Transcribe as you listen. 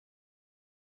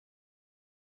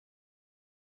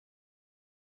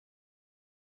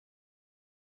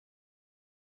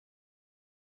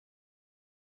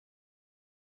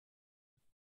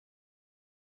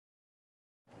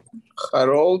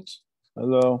Harold.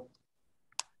 Hello.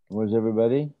 Where's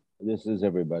everybody? This is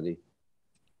everybody.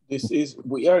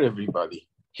 We are everybody.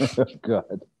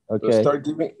 Good. Okay. So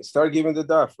start giving the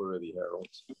daf already, Harold.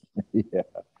 Yeah.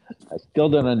 I still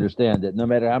don't understand it. No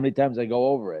matter how many times I go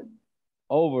over it,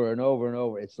 over and over and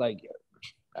over, it's like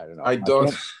I don't know.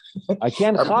 I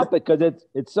can't hop it because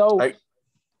it's so. I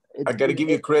got to give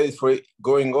you credit for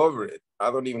going over it.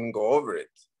 I don't even go over it.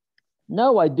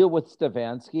 No, I do it with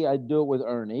Stefanski. I do it with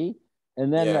Ernie,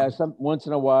 and then once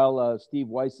in a while, Steve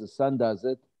Weiss's son does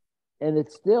it, and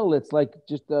it's like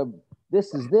just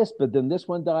this is this, but then this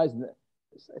one dies. And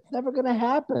it's never going to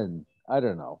happen. I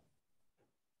don't know.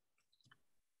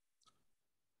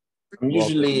 I'm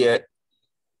usually yeah.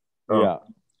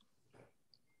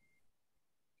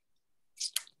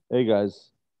 Hey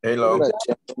guys. Hello. It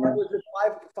was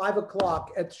at 5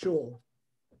 o'clock at shul.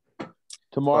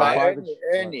 Tomorrow,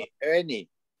 Ernie.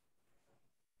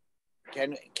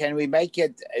 Can we make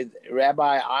it?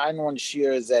 Rabbi Einhorn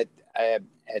Shir is at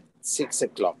 6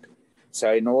 o'clock.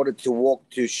 So in order to walk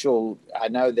to shul, I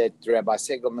know that Rabbi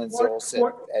Segelman's also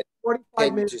at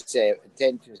 45 minutes. 10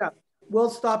 to. Yeah. We'll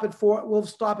stop at 4. We'll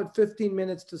stop at 15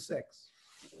 minutes to 6.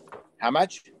 How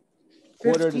much?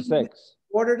 Quarter to 6.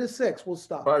 Quarter to 6. We'll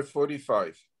stop.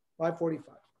 5:45. 5:45.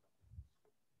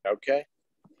 Okay.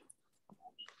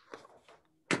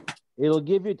 It'll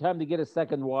give you time to get a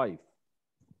second wife.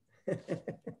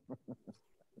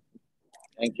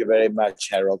 Thank you very much,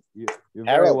 Harold. You're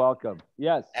very welcome.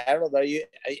 Yes, Harold, you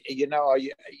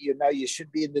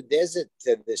should be in the desert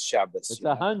this Shabbos. It's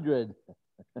 100.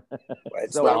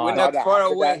 We're not far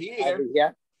away here.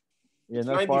 Yeah, it's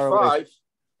 95.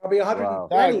 Probably 100. Wow.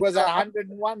 No, it was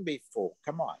 101 before.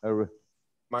 Come on.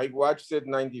 My watch said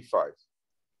 95.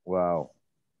 Wow.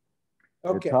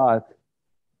 Okay. It's hot.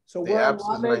 So the we're on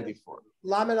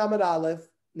Lamed Amud Aleph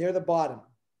near the bottom.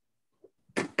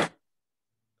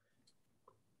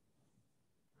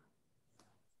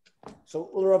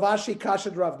 So Rav Ashi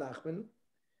Kashad Rav Nachman.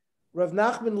 Rav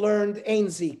Nachman learned Ein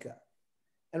Zika.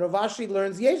 And Rav Ashi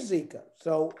learns Yesh Zika.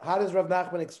 So how does Rav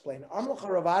Nachman explain? Amlucha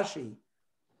Rav Ashi,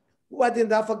 who had in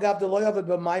Dafagav the Loyav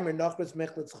B'Maimer Nachris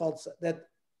Mechlitz Chalza, that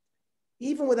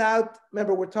even without,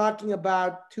 remember, we're talking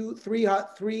about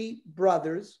three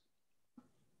brothers,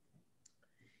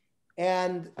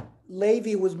 and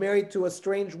Levi was married to a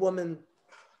strange woman.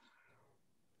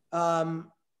 The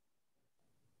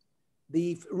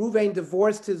Ruvain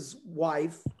divorced his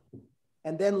wife,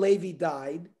 and then Levi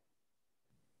died.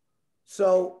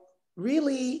 So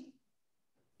really,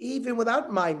 even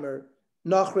without Maimer,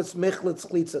 Nachris Michlitz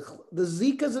Chlitzach, the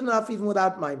Zika is enough even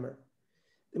without Maimer.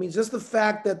 I mean, just the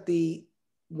fact that the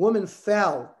woman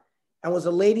fell and was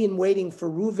a lady in waiting for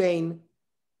Ruvain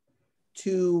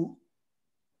to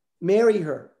marry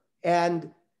her,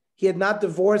 and he had not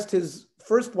divorced his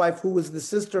first wife, who was the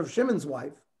sister of Shimon's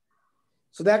wife.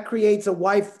 So that creates a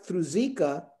wife through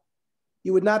Zika.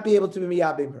 You would not be able to be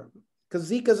miyabim her because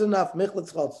Zika is enough.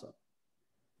 Michlitz Chalza.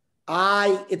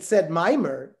 It said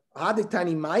Maimer,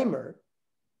 Haditani Maimer.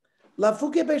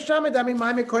 Lafuke Beishamed, I mean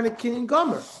Maimer Koine Kinin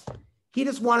Gomer. He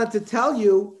just wanted to tell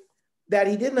you that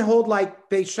he didn't hold like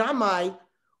Beishamai,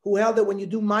 who held that when you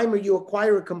do Maimer, you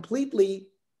acquire it completely,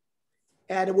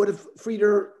 and it would have freed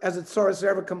her as a Tzoras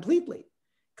Erva completely.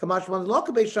 Kamash Man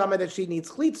Loka Beishamai that she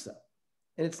needs Chlitza.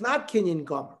 And it's not Kinyan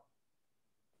Gomer.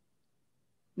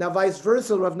 Now, vice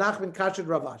versa, Rav Nachman Kashad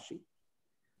Rav Ashi.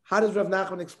 How does Rav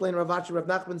Nachman explain Rav Ashi? Rav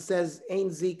Nachman says, Ein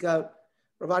Zika.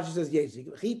 Rav Ashi says, Yes,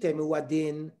 Zika. Chitemu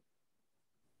adin,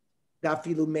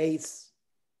 dafilu meis.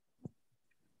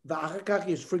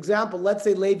 For example, let's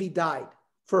say Levi died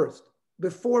first,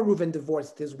 before Reuven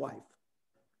divorced his wife.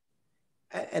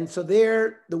 And so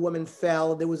there, the woman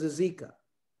fell, there was a Zika.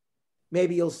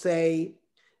 Maybe you'll say,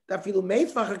 or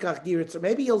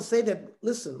maybe you'll say that,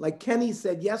 listen, like Kenny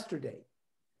said yesterday,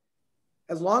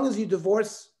 as long as you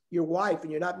divorce your wife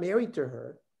and you're not married to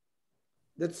her,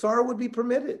 that sorrow would be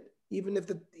permitted, even if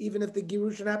the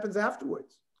Girushin happens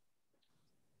afterwards.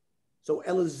 So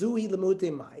Elazui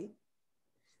lemute mai.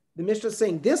 The Mishnah is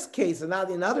saying this case and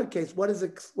not in other case. What is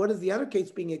the other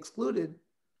case being excluded?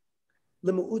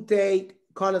 Lemuute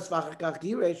kanas v'achakach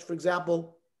giresh. For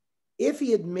example, if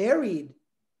he had married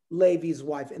Levi's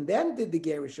wife and then did the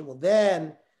gerushin, well,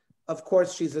 then of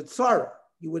course she's a tzara.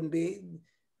 You wouldn't be.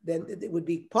 Then it would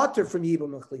be potter from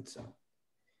Yibum Mechlitza.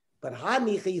 But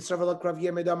Hanichi Yisrael Krav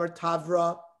Yer Medamar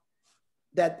Tavra,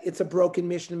 that it's a broken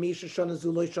Mishnah, Misha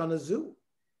Shanazu Lo Shanazu.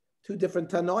 Two different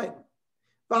Tanoim.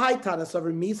 V'hai Tanas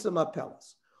over Misa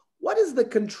Mapelas. What is the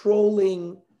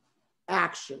controlling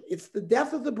action? It's the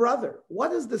death of the brother.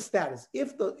 What is the status?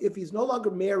 If he's no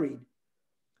longer married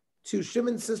to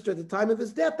Shimon's sister at the time of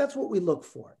his death, that's what we look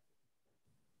for.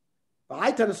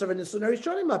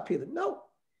 No.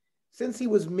 Since he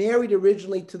was married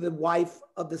originally to the wife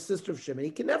of the sister of Shimon,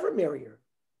 he can never marry her.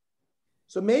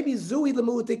 So maybe Zui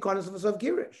Lamute Konas of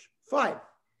Girish. Fine.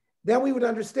 Then we would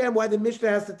understand why the Mishnah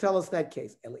has to tell us that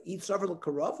case. But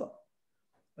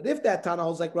if that Tana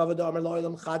holds like Rava Damar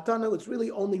Lo'ilam Chatana, it's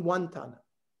really only one Tana.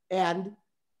 And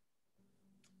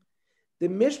the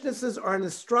Mishnahs are in the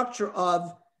structure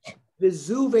of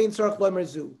Vizu Vein Sarach Loimer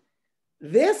Zu.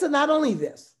 This and not only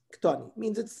this, Ktani,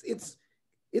 means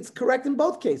it's correct in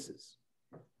both cases.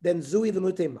 Then Zui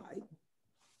Lamute Mai.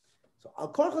 So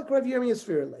Al Korch like Rav Yirmi is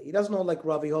Sfirle. He doesn't hold like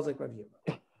Rav, he holds like Rav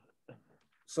Yirmi.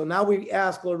 So now we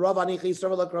ask, well, Rav Anichi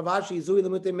Yisrael like Ravashi, Zui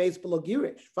Lamute Meis Below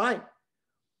Girish. Fine.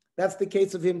 That's the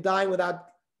case of him dying without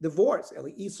divorce.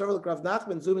 Eli Yisrael like Rav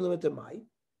Nachman, Zui Lamute Mai.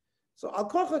 So Al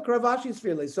Korch like Ravashi is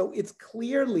Sfirle. So it's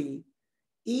clearly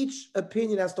each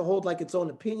opinion has to hold like its own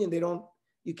opinion.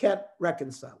 You can't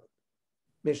reconcile it.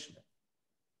 Mishnah.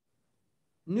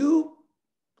 New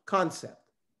concept.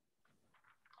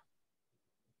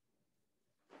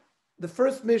 The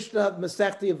first Mishnah of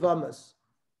Masechta Yevamos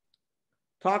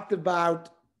talked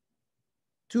about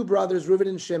two brothers, Reuven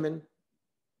and Shimon.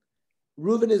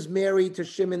 Reuven is married to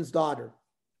Shimon's daughter.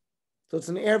 So it's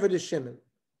an erva to Shimon.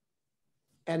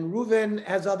 And Reuven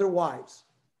has other wives.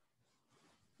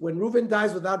 When Reuven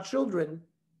dies without children,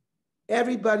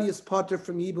 everybody is pater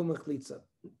from Yibum Mechlitza,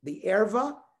 the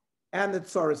erva and the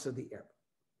tsaris of the erva.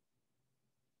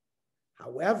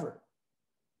 However,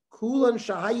 Kulan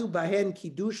shahayu bahen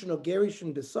kiddushin or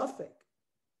gerishin besafek.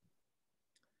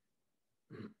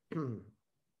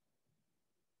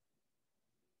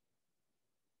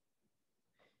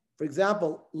 For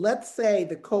example, let's say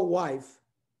the co-wife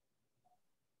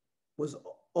was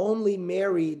only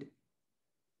married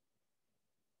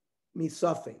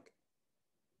misafek.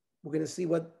 We're going to see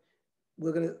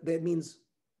that means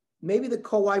maybe the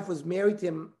co-wife was married to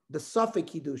him, the Suffolk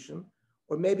Kiddushin,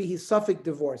 or maybe he Suffolk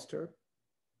divorced her.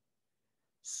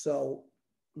 So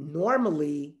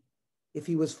normally, if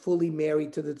he was fully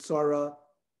married to the Tzara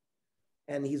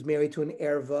and he's married to an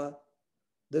Erva,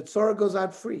 the Tzara goes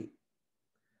out free.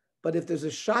 But if there's a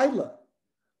Shaila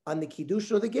on the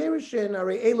Kiddushin or the Gerishin,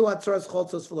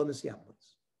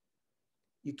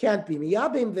 you can't be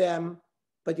miyabim them,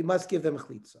 but you must give them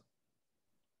chlitza.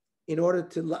 In order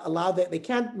to allow that, they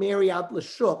can't marry out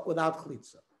l'shuk without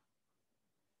chlitza.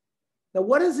 Now,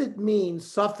 what does it mean,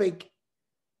 Suffolk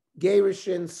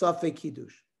Gerishin, Suffolk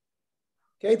Kiddushin?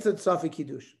 Okay, it's a Suffolk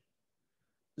Kiddushin.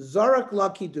 Zarak la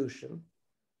Kiddushin,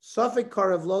 Suffolk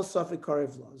Karev lo, Suffolk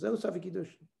Karev lo. Is that Suffolk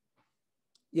Kiddushin?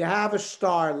 You have a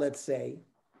star, let's say,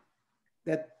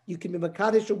 that you can be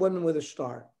Makadish a woman with a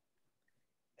star,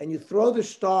 and you throw the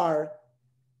star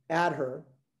at her,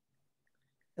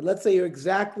 and let's say you're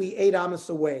exactly 8 amas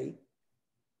away,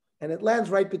 and it lands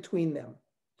right between them.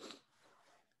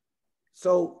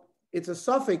 So it's a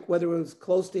suffix whether it was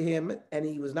close to him and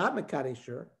he was not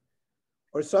Makadisher,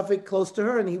 or suffix close to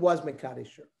her and he was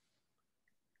Makadisher.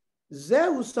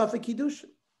 Zehu suffix Kiddushin.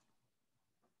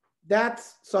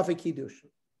 That's suffix Kiddushin.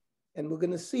 And we're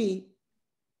going to see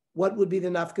what would be the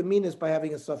nafkaminas by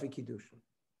having a suffix Kiddushin.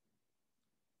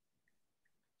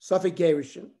 Suffix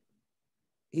Gerishin.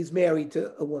 He's married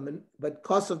to a woman, but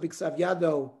Kosav Biksav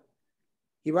Yado,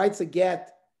 he writes a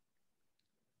get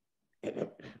in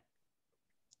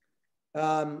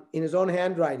his own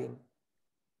handwriting.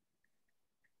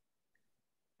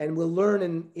 And we'll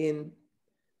learn in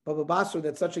Baba Basra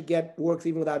that such a get works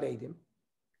even without Eidim.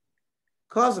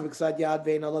 Kosav Biksav Yad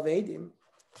Vein Alav Eidim.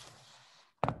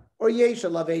 Or Yesh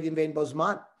Alav Eidim Vein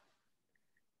Bozman.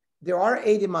 There are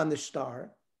Eidim on the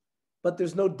star, but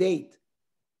there's no date.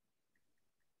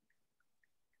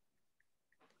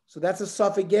 So that's a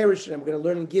Safek Gerishin. We're going to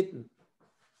learn in Gittin.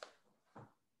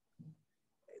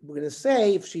 We're going to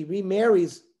say if she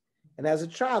remarries and has a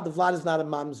child, the Vlad is not a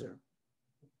mamzer.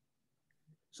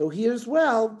 So here as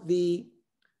well, the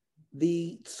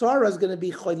Tzara is going to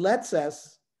be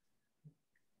Choyletzes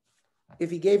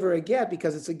if he gave her a get,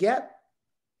 because it's a get.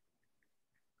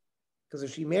 Because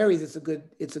if she marries, it's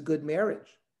a good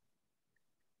marriage.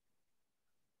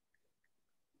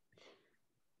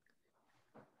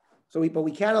 So but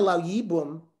we can't allow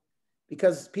Yibum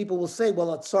because people will say,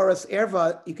 well, at Tsaras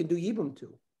Erva, you can do Yibum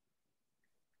too.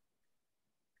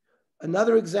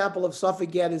 Another example of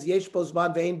Safek Get is Yesh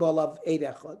Bozman Ve'en Bolav Eid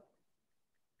Echad.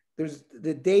 There's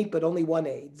the date, but only one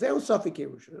Eid. Zeu Safek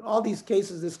Yerusha. In all these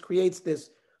cases, this creates this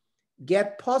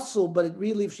get puzzle, but it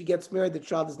really, if she gets married, the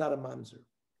child is not a mamzer.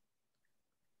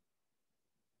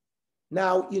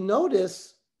 Now, you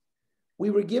notice we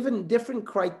were given different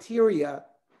criteria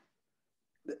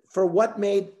for what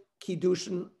made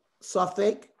Kiddushin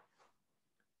Safek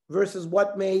versus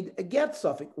what made a get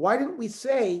suffix. Why didn't we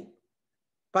say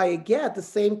by a get the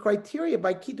same criteria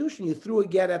by kiddushin? You threw a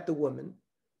get at the woman,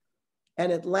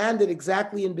 and it landed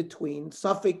exactly in between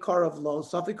suffix karav lo,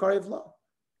 suffix karav lo,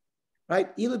 right?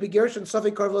 Ila begershon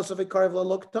suffix karav lo, suffix karav lo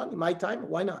loktani. My time,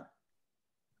 why not?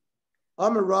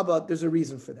 Amar Rabba, there's a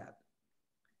reason for that.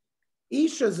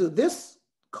 Ishazu, this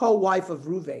co-wife of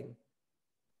Ruvain,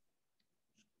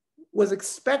 was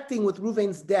expecting with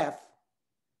Ruvain's death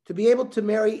to be able to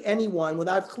marry anyone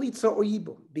without chlitza or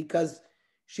yibum, because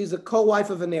she's a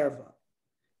co-wife of an erva.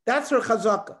 That's her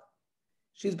chazaka.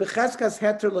 She's becheskas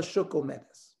heter l'shuko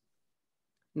medes.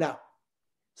 Now,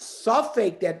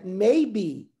 suffix that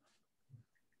maybe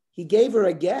he gave her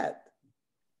a get,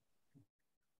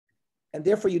 and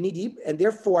therefore you need, and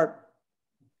therefore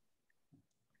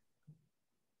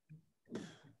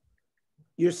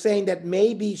you're saying that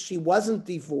maybe she wasn't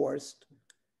divorced,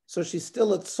 so she's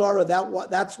still at Sarah.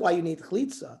 That's why you need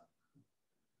chlitza.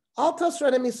 Al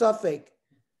tasranemi safek.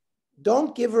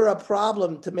 Don't give her a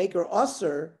problem to make her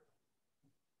usher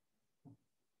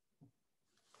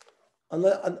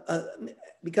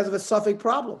because of a suffix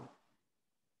problem.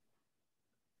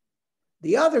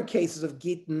 The other cases of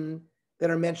Gittin that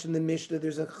are mentioned in the Mishnah,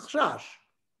 there's a chashash.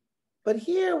 But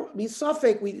here,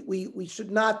 misafek, we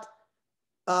should not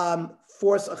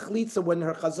force a chlitza when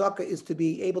her chazaka is to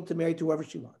be able to marry to whoever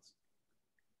she wants.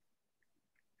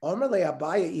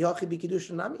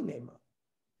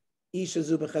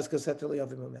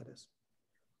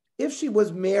 If she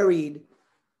was married,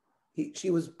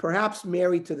 she was perhaps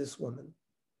married to this woman,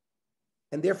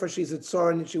 and therefore she's at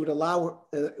Soren, and she would allow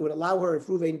her, it would allow her, if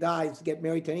Ruvain dies, to get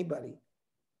married to anybody.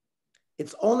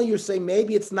 It's only you're saying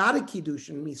maybe it's not a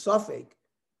kiddushin, misafek.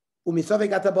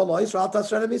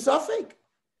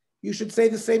 You should say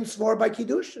the same svar by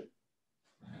kiddushin.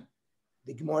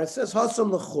 The Gemara says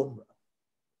hasam lechumra.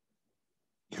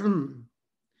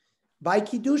 By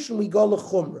kiddushin we go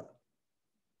lechumra.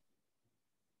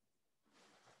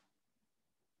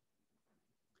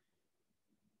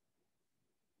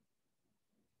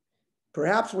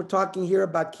 Perhaps we're talking here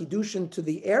about kiddushin to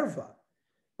the erva,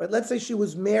 but let's say she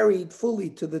was married fully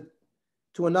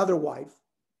to another wife,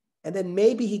 and then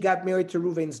maybe he got married to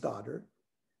Ruvain's daughter.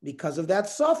 Because of that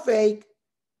suffix,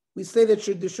 we say that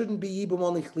there shouldn't be yibum,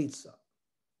 only chlitza.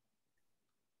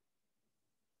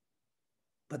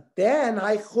 But then,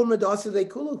 that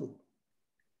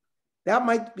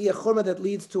might be a chumrah that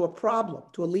leads to a problem,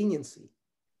 to a leniency.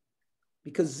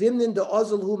 Because zimnin de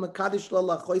ozalhu makadish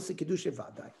la choise kiddushin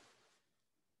vaday.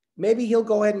 Maybe he'll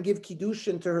go ahead and give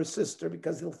kiddushin to her sister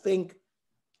because he'll think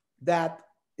that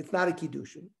it's not a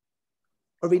kiddushin.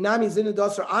 Or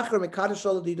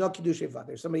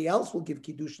somebody else will give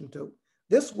kiddushin to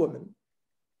this woman.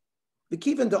 But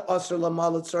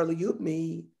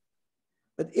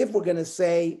if we're going to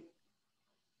say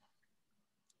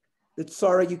that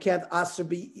Sarah, you can't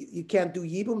do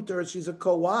yibum to her, she's a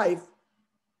co-wife,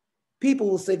 people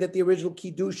will say that the original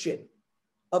kiddushin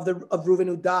of Reuven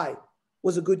who died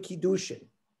was a good kiddushin,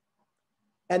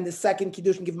 and the second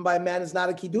kiddushin given by a man is not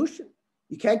a kiddushin.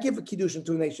 You can't give a kiddushin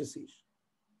to an Eishes Ish.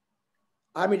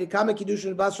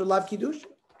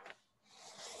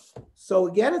 So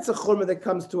again, it's a churma that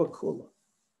comes to a kula.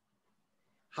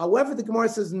 However, the Gemara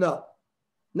says no.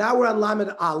 Now we're on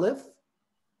Lamed Aleph,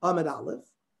 Amid Aleph.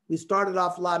 We started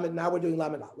off Lamed, now we're doing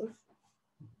Lamed Aleph.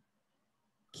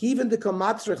 Kiven de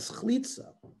kamatzrech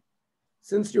chlitza.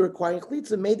 Since you're requiring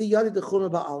chlitza, made the yadi de chumra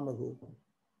ba'almahu.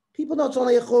 People know it's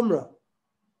only a chumra,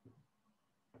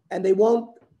 and they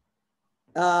won't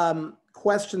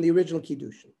question the original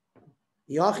kiddushin.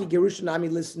 Yachi gerushin ami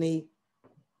lisni.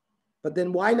 But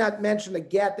then why not mention a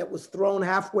get that was thrown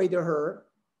halfway to her,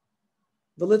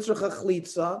 v'litzracha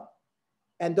chlitza,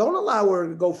 and don't allow her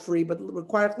to go free, but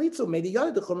require chlitza. Maybe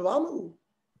yadi de chumra ba'almahu.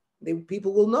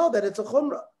 People will know that it's a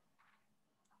chumra.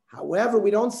 However,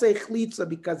 we don't say chlitza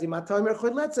because imatomer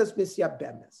choletz says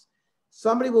misyabemes.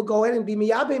 Somebody will go ahead and be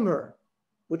miyabim her,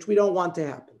 which we don't want to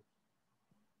happen.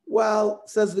 Well,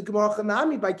 says the Gemara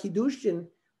Chanami, by kiddushin,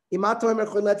 imatomer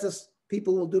choletz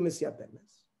people will do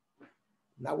misyabemes.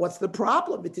 Now, what's the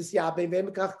problem?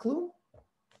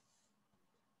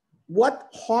 What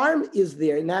harm is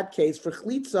there in that case for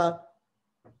chlitza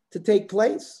to take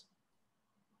place?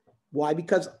 Why?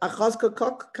 Because achazka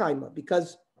kok kaima,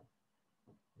 because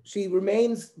she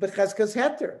remains becheskas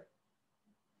heter.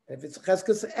 If it's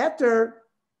cheskas heter,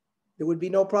 there would be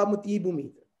no problem with the yibum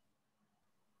either.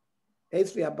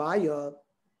 Esri Abaya.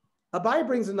 Abaya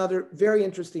brings another very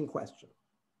interesting question.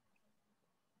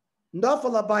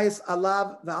 Nafal Abayis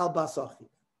alav ve'al basachi.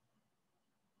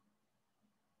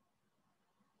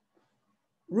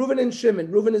 Reuven and Shimon.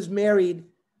 Reuven is married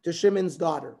to Shimon's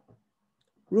daughter.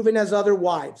 Reuven has other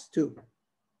wives too.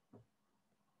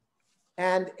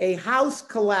 And a house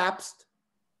collapsed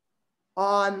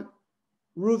on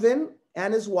Reuven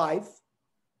and his wife.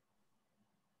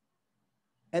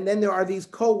 And then there are these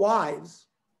co-wives.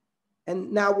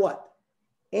 And now what?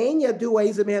 We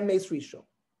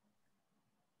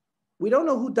don't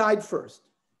know who died first.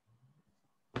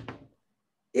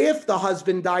 If the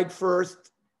husband died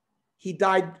first, he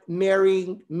died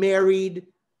married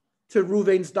to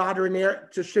Reuven's daughter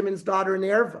to Shimon's daughter in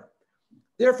Erva.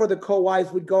 Therefore, the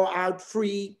co-wives would go out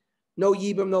free, no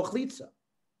yibam, no chlitza.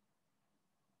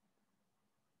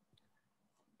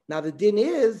 Now the din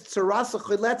is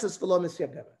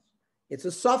it's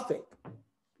a suffix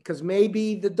because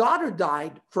maybe the daughter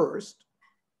died first,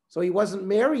 so he wasn't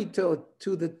married to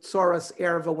the tzoras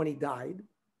erva when he died,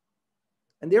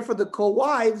 and therefore the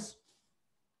co-wives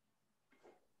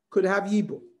could have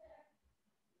yibum.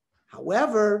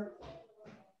 However,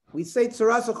 we say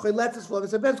tzoras choletzes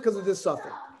because of this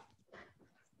suffix.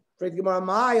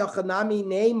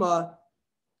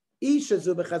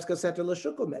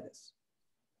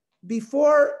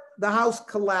 Before the house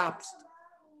collapsed,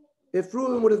 if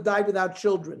Reuven would have died without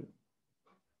children,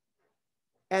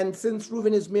 and since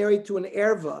Reuven is married to an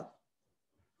erva,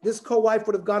 this co-wife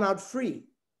would have gone out free,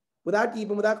 without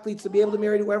yibum, without klitz, to be able to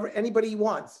marry whoever, anybody he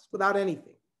wants, without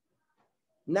anything.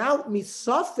 Now,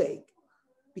 misafek,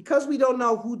 because we don't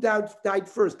know who died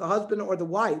first, the husband or the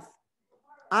wife,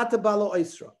 atabalo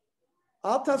isra,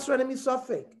 al tasrena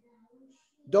misafek.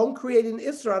 Don't create an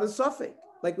isra out of safek,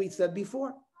 like we said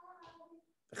before.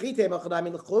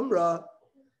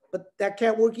 But that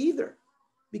can't work either,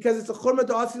 because it's a chumrah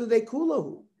da'asilu de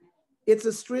kulahu. It's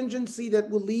a stringency that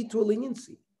will lead to a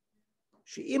leniency.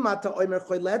 She'imata oimer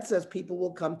choylet says people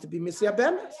will come to be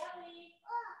misyabemes.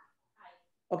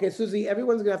 Okay, Susie,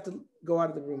 everyone's gonna have to go out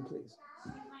of the room, please.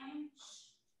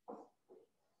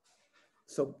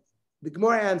 So the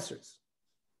Gemara answers: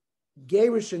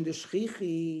 Gerishin de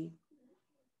shchichi,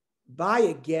 buy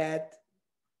a get.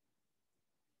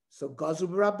 So gazu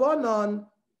b'rabbanon,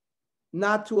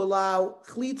 not to allow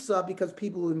chlitza because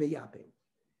people will be miyabim.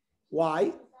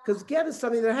 Why? Because get is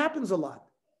something that happens a lot.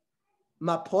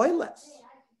 Mapoiles,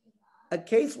 a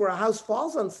case where a house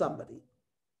falls on somebody.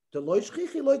 Rabbanon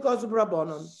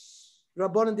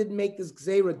didn't make this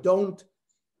gzeira, don't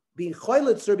be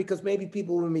choylitzer because maybe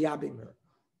people will be miyabim her.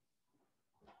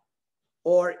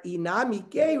 Or inami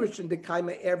geirish and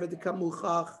dekaima ever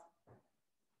dekamuchach.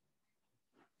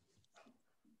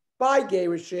 By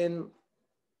Gerishin,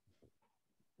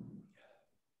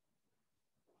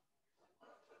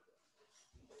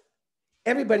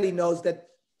 everybody knows that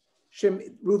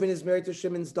Reuven is married to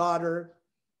Shimon's daughter.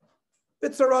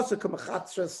 Yet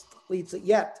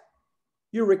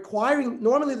you're requiring,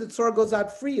 normally the tzor goes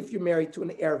out free if you're married to an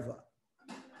erva.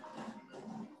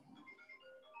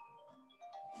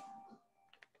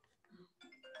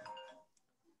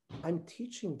 I'm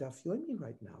teaching Daf Yomi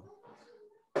right now.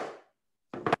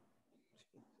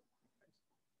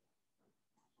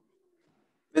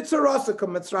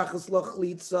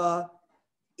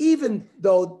 Even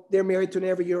though they're married to an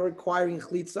erva, you're requiring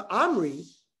chlitza amri.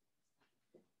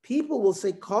 People will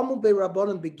say, "Kamu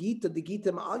be'rabbanon begita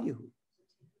degitem al yehu."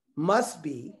 Must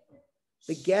be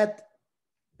the get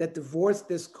that divorced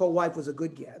this co-wife was a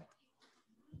good get.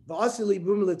 V'asili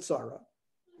bum litzara,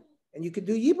 and you could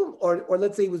do yibum, or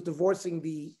let's say he was divorcing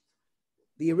the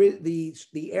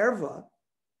erva,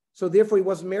 so therefore he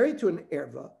wasn't married to an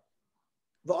erva.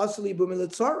 V'asili bum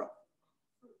litzara,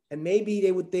 and maybe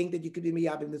they would think that you could be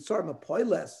miyabim litzara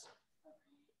mapoiles.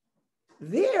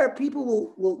 There,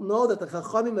 people will know that the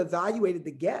Chachamim evaluated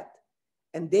the get,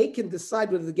 and they can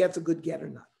decide whether the get's a good get or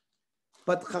not.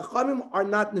 But Chachamim are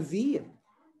not Nevi'im.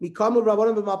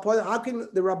 How can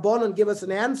the Rabbanon give us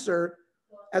an answer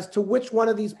as to which one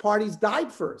of these parties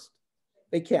died first?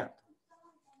 They can't.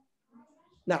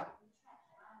 Now,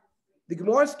 the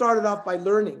Gemara started off by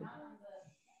learning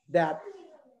that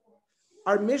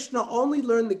our Mishnah only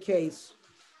learned the case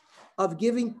of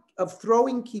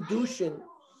throwing Kiddushin.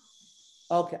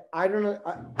 Okay, I don't know.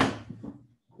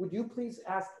 Would you please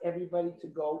ask everybody to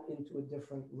go into a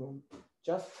different room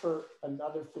just for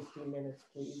another 15 minutes,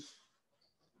 please?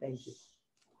 Thank you.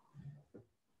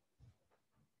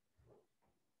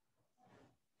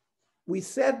 We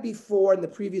said before in the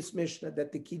previous Mishnah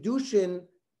that the Kiddushin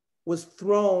was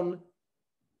thrown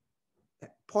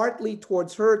partly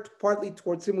towards her, partly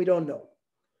towards him, we don't know.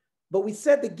 But we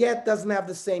said the get doesn't have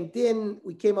the same din.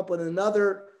 We came up with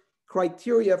another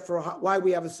criteria for why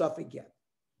we have a suffix get.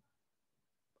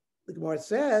 The Gemara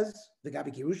says, the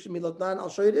Gabi Kirushim Milotnan, I'll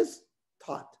show you this,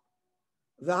 taught.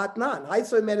 The Hatnan,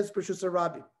 Haisoy Medes Preshus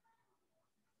Rabbi.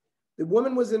 The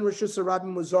woman was in Rishus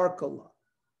Harabim Muzarkala,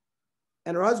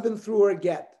 and her husband threw her a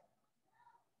get.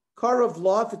 Karav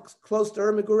law, if it's close to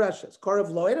her, Megureshes.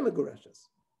 Karav law, ain't a Megureshes.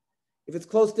 If it's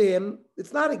close to him,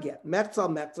 it's not a get. Mechzal,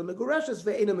 Megureshes,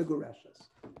 ve'ena Megureshes.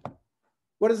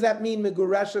 What does that mean,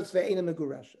 Megureshes, ve'ena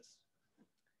Megureshes?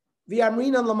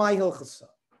 V'amrinan lamai hilchasa.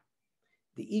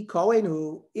 The Kohen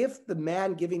who, if the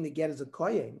man giving the get is a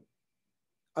Kohen,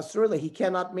 Asurla, he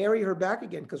cannot marry her back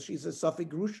again because she's a Safek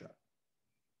Grusha.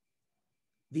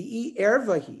 The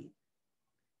Ervahi,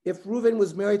 if Reuven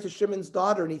was married to Shimon's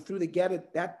daughter and he threw the get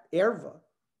at that Erva,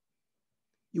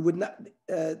 you would not,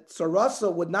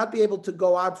 Sarasa would not be able to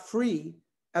go out free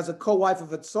as a co-wife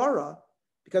of a Tzara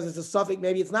because it's a Safek,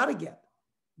 maybe it's not a get.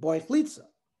 Boy Chlitza.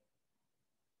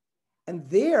 And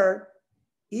there,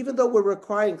 even though we're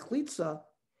requiring Chlitza,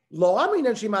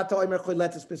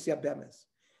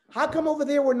 how come over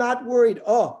there we're not worried?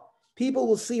 Oh, people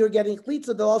will see her getting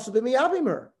Chlitza, they'll also be miyabim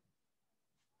her.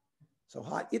 So,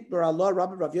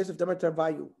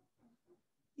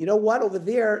 you know what? Over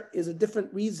there is a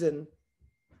different reason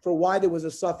for why there was a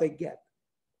Safek get.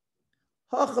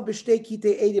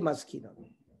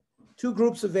 Two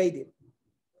groups of Edim.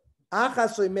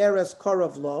 Achas oimeres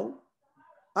karav lo,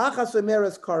 achas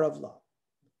oimeres karav lo.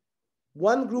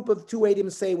 One group of two Edim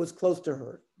say was close to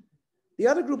her. The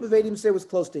other group of Edim say was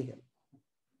close to him.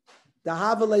 The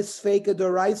Havale Sfeika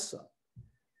Doraisa.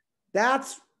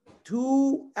 That's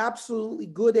two absolutely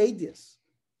good Edis.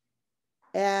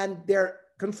 And they're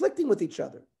conflicting with each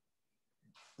other.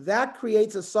 That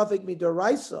creates a Safek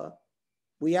Midoraisa.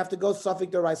 We have to go Safek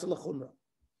Doraisa L'chumra.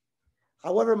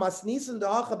 However, Masnisan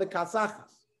Da'acha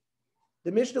Bekasachas.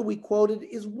 The Mishnah we quoted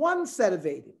is one set of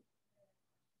Edim,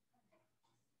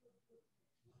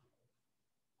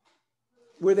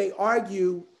 where they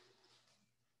argue,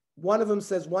 one of them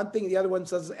says one thing, the other one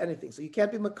says anything. So you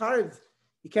can't be Makariv,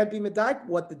 you can't be Medaik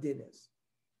what the din is.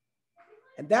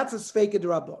 And that's a Sfeika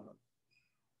D'Rabbanan.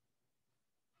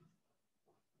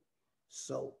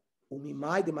 So,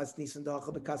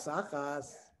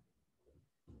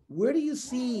 where do you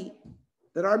see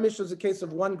that our Mishnah is a case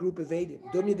of one group of Edim?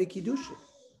 Dumya de Kiddushin.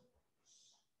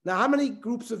 Now, how many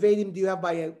groups of Edim do you have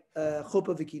by a chuppah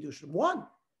of Kiddushin? One.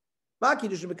 Ma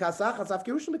Kiddushin b'kasachas, af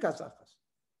Kiddushin b'kasachas.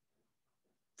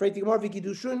 Freitig more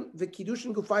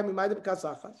v'Kiddushin gufay mimayda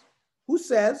b'kasachas. Who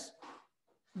says,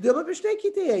 Dilma b'shtei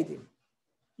kitei Edim?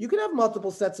 You can have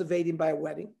multiple sets of Edim by a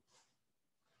wedding.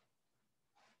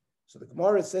 So the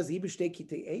Gemara says, Hi b'shtei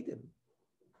kitei Edim.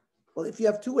 Well, if you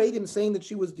have two Edim saying that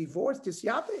she was divorced,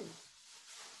 tisyapin.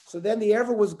 So then the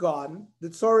Erva was gone, the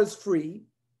Tzor is free.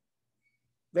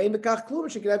 Ve'im b'kach klum,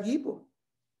 she could have Yibum.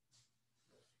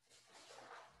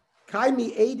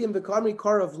 Kaimi Edim v'karmi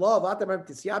kar of love, atamar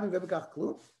tisyapin ve'b'kach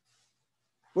klum.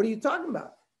 What are you talking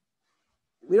about?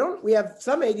 We have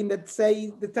some Edim that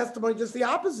say the testimony just the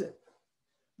opposite.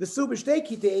 The Su b'shtei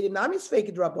kitei Edim, nami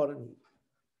sfeikid rabbanan.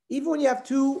 Even when you have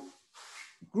two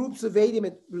groups of Edim,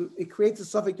 it creates a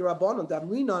Safek D'Rabbanan.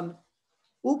 Damrinan,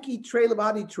 uki trei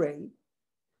labadi trei.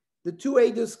 The two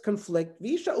Edus conflict.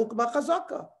 Visha ukma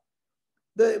chazaka.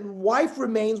 The wife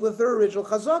remains with her original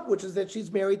chazak, which is that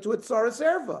she's married to a tzaras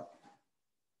erva,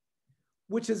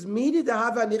 which is midi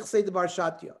dehava nichsei de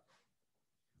barshatya,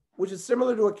 which is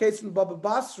similar to a case in Baba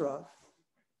Basra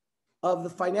of the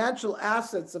financial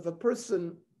assets of a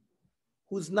person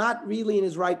who's not really in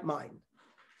his right mind.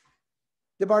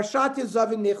 The barshatya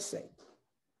zavin nichsei.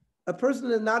 A person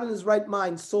that is not in his right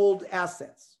mind sold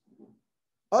assets.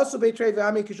 Also, Beitrei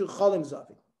ve'ami kishu cholim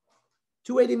zavin.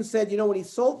 Two Edim said, when he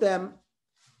sold them,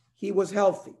 he was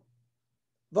healthy.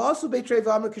 V'asu Beitrei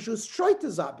ve'ami kishu shtroita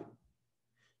zabin.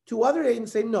 Two other Edim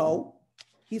say, no,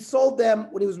 he sold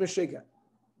them when he was meshiga.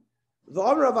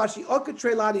 V'amar avashi oka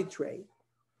trei ladi trei.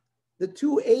 The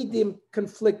two Edim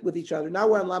conflict with each other. Now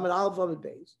we're on Lamed Aleph Lamed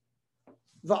Beis.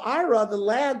 Va'ara, the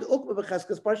land ukma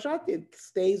b'cheskas parshat, it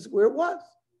stays where it was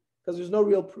because there's no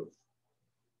real proof.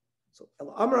 So,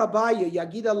 Amar Abaya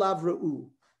Yagida Lav Re'u.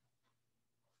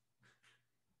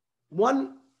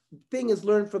 One thing is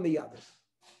learned from the other.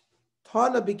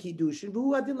 Tana b'Kiddushin,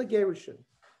 v'hu adin l'gerushin.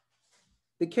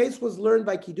 The case was learned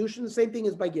by Kiddushin, the same thing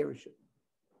as by Gerushin.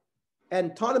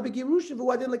 And Tana b'Gerushin,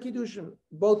 v'hu adin l'Kiddushin,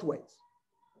 both ways.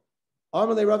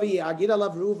 Amar le'Ravi Yagida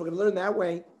Lav Re'u, we're going to learn that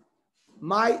way.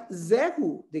 My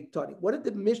Zehu diktoni. What did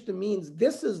the Mishnah means?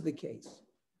 This is the case.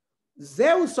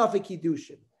 Zehu Safek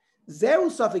Kiddushin. Zehu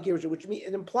Safek Gerushin, which means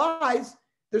it implies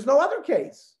there's no other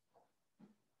case.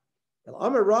 El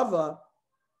Amar Rava,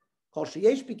 Kol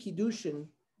sheyesh b'Kiddushin,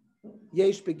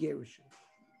 yesh b'Gerushin.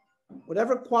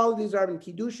 Whatever qualities are in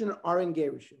Kiddushin are in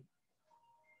Gerushin.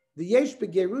 The yesh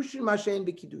b'Gerushin, mashein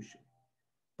b'Kiddushin.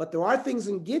 But there are things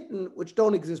in Gittin which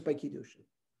don't exist by Kiddushin.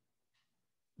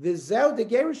 V'zeu de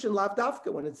gerushin lav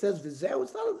dafka. When it says v'zeu,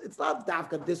 it's not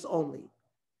dafka this only.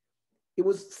 It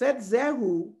was said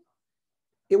zehu.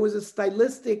 It was a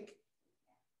stylistic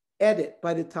edit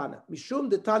by the Tana. Mishum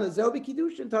the Tana zeu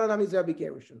b'kiddushin, Tana nami zeu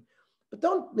b'gerushin. But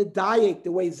don't medayek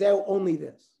the way zeu only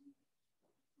this.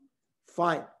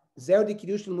 Fine. Zeu de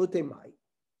kiddushin mute mai.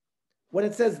 When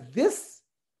it says this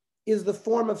is the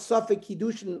form of suffix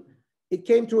kiddushin, it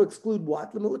came to exclude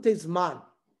what? L'mute zman.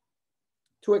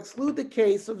 To exclude the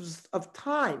case of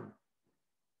time,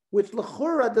 which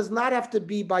l'chura does not have to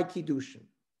be by kiddushin.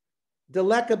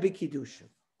 Deleka b'kiddushin.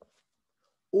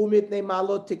 Umitnei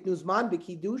malo tiknu zman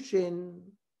b'kiddushin.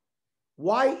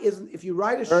 Why isn't, if you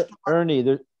write a shtar, Ernie,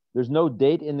 there's no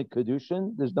date in the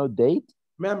kiddushin? There's no date?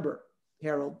 Remember,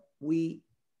 Harold, we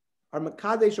are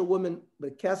makadesh a woman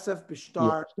b'kesef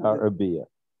b'shtar. Shtar or bia.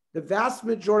 The vast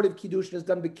majority of kiddushin is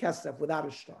done b'kesef without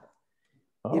a shtar.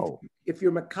 Oh. If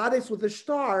you're makadesh with a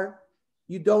shtar,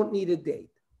 you don't need a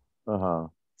date. Uh-huh.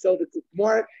 So the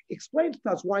Gemara explains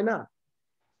to us why not.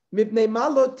 Mibnei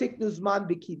malo tiknu zman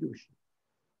b'kiddushin.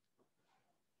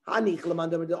 Hanich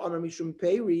l'mandam de honor mishum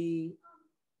peri.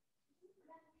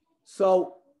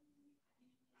 So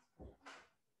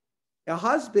a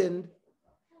husband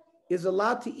is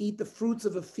allowed to eat the fruits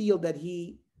of a field that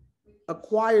he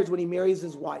acquires when he marries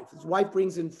his wife. His wife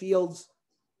brings in fields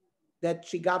that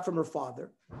she got from her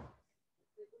father.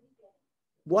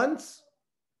 Once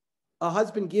a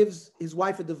husband gives his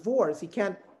wife a divorce, he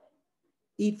can't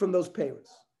eat from those payers.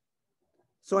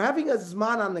 So having a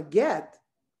zman on the get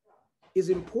is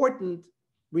important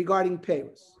regarding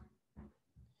payers.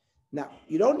 Now,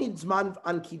 you don't need zman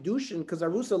on kiddushin because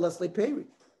arusa lesle peri.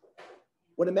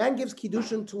 When a man gives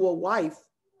kiddushin to a wife,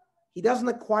 he doesn't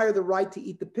acquire the right to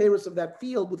eat the payers of that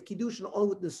field with kiddushin, only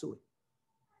with nesui.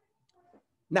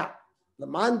 Now,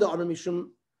 lamanda honor mishum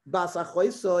bas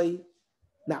achoisoi.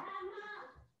 Now,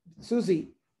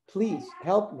 Susie, please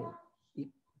help me.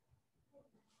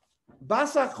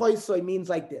 Bas achoisoi means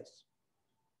like this.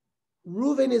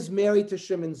 Reuven is married to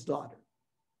Shimon's daughter.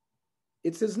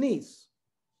 It's his niece.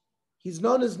 He's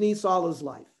known his niece all his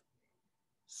life.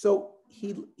 So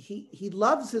he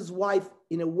loves his wife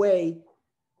in a way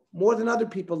more than other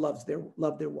people love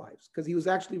their wives, because he was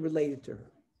actually related to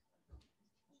her.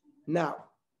 Now,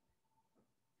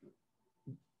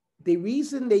 the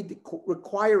reason they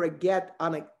require a get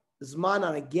on a zman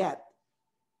on a get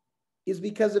is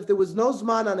because if there was no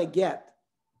zman on a get,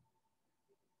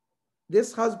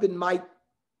 this husband might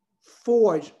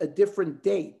forge a different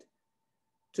date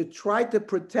to try to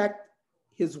protect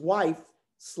his wife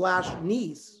 /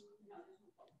 niece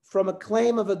from a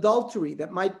claim of adultery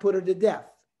that might put her to death.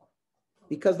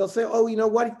 Because they'll say, oh, you know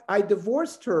what? I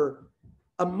divorced her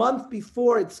a month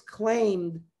before it's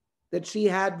claimed that she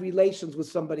had relations with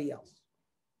somebody else.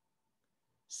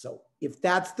 So if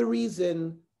that's the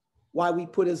reason why we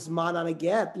put a zman on a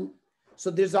get,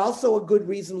 so there's also a good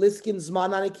reason liskin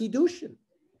zman on a kiddushin.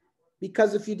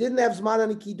 Because if you didn't have zman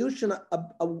on a kiddushin,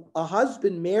 a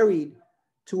husband married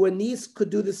to a niece could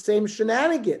do the same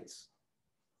shenanigans.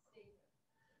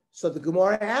 So the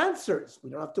Gemara answers, we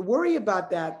don't have to worry about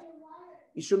that.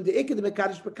 Since the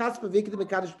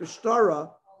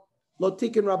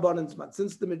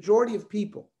majority of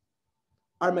people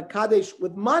are mekadesh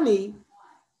with money,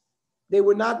 they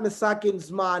were not mesakin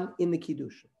zman in the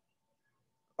kiddushin.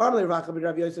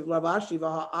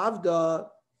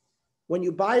 When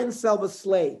you buy and sell a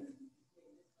slave,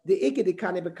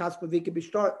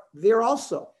 there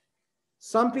also,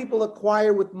 some people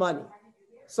acquire with money.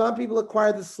 Some people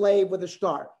acquire the slave with a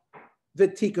shtar.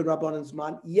 V'tikun rabbanan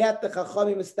zman. Yet the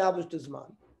chachamim established a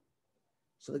zman.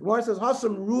 So the Gemara says,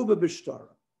 Hasam ruba b'shtar.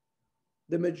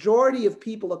 The majority of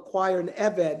people acquire an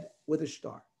eved with a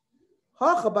shtar.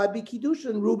 Hachabad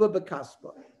b'kiddushin ruba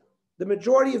b'kaspa. The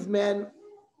majority of men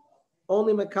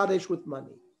only mekadesh with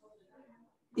money.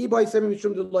 Now,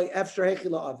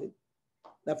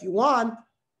 if you want,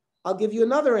 I'll give you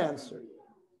another answer.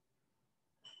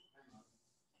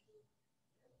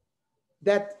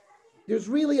 That there's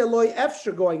really a loy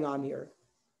efsher going on here.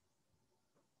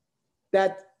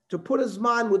 That to put a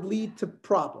zman would lead to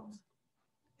problems.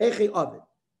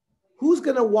 Who's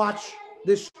going to watch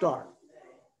this shtar?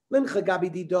 Leave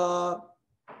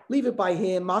it by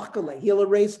him. He'll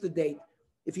erase the date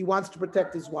if he wants to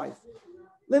protect his wife.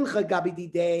 Leave it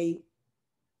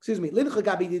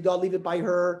by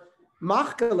her.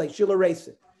 She'll erase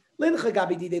it.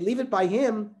 Leave it by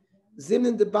him.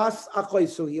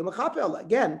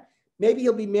 Again, maybe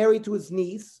he'll be married to his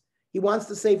niece. He wants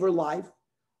to save her life,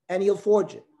 and he'll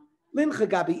forge it. If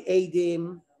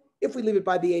we leave it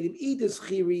by the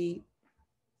edim,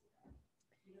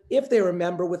 if they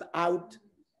remember without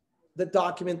the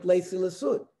document Leisi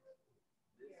L'Sud.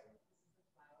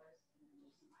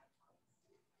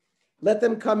 Let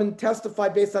them come and testify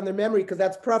based on their memory, because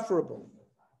that's preferable.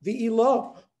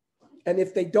 V'ilo. And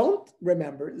if they don't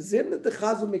remember, Zim the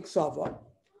Chazu Miksava,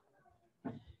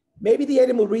 maybe the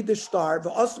Edom will read the star,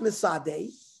 V'os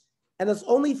Misadeh, and it's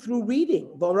only through reading.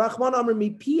 V'Rachman Amr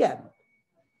Mi PM.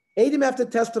 Edom have to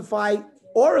testify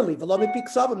orally, V'lo Mi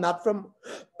Piksavim, not from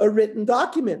a written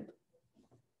document.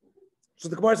 So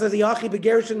the Gemara says, Yachi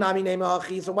Begerishin Nami Name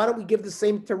Achi. So why don't we give the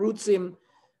same terutzim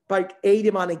by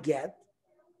Edom on a get?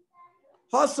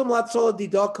 Hasam Latzola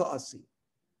Didaka Asi.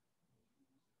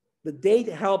 The date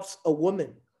helps a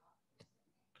woman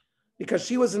because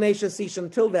she was an Eishes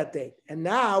until that date. And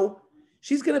now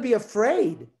she's going to be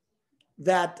afraid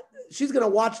that she's going to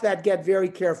watch that get very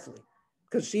carefully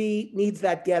because she needs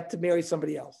that get to marry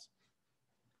somebody else.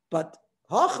 But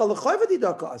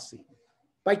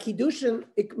by Kiddushin,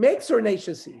 it makes her an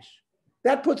Eishes.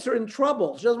 That puts her in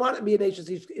trouble. She doesn't want to be an Eishes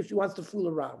if she wants to fool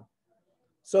around.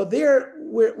 So there,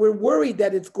 we're worried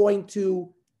that it's going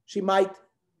to, she might,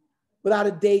 without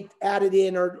a date, add it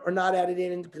in or not add it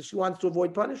in because she wants to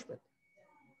avoid punishment.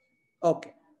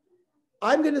 Okay.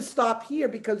 I'm going to stop here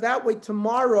because that way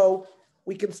tomorrow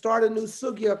we can start a new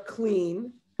sugya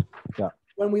clean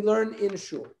when we learn in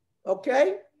shul.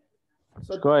 Okay?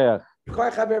 So,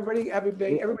 everybody a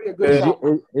good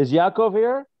job. Is Yaakov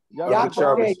here?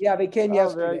 Yaakov, okay, yeah, they came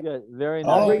yesterday. Very good. Very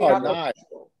nice. Oh, nice.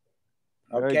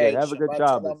 Very Okay, good. Have a good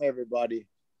job. Everybody.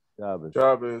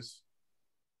 Shabbos.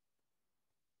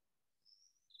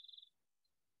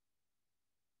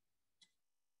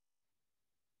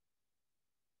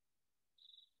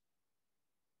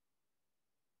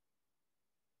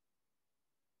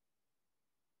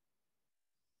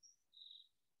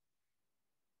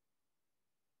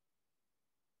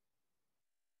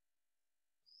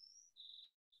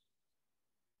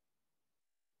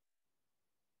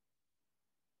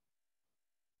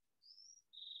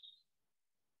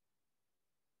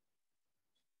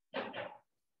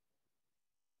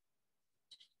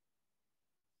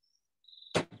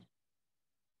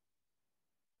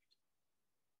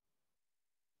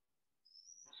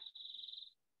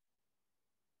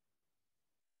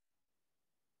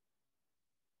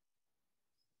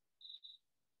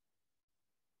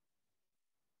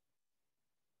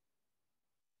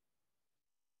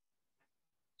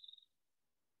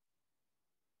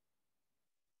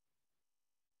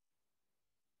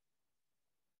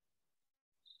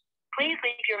 Please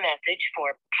leave your message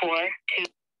for 42.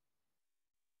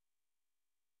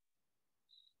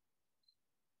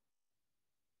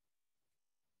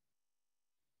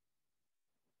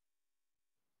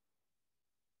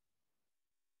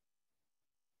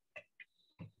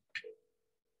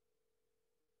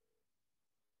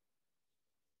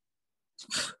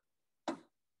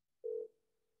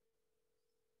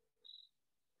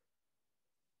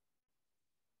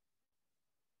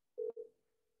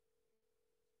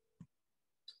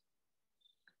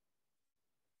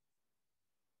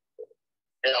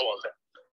 Yeah, I was there.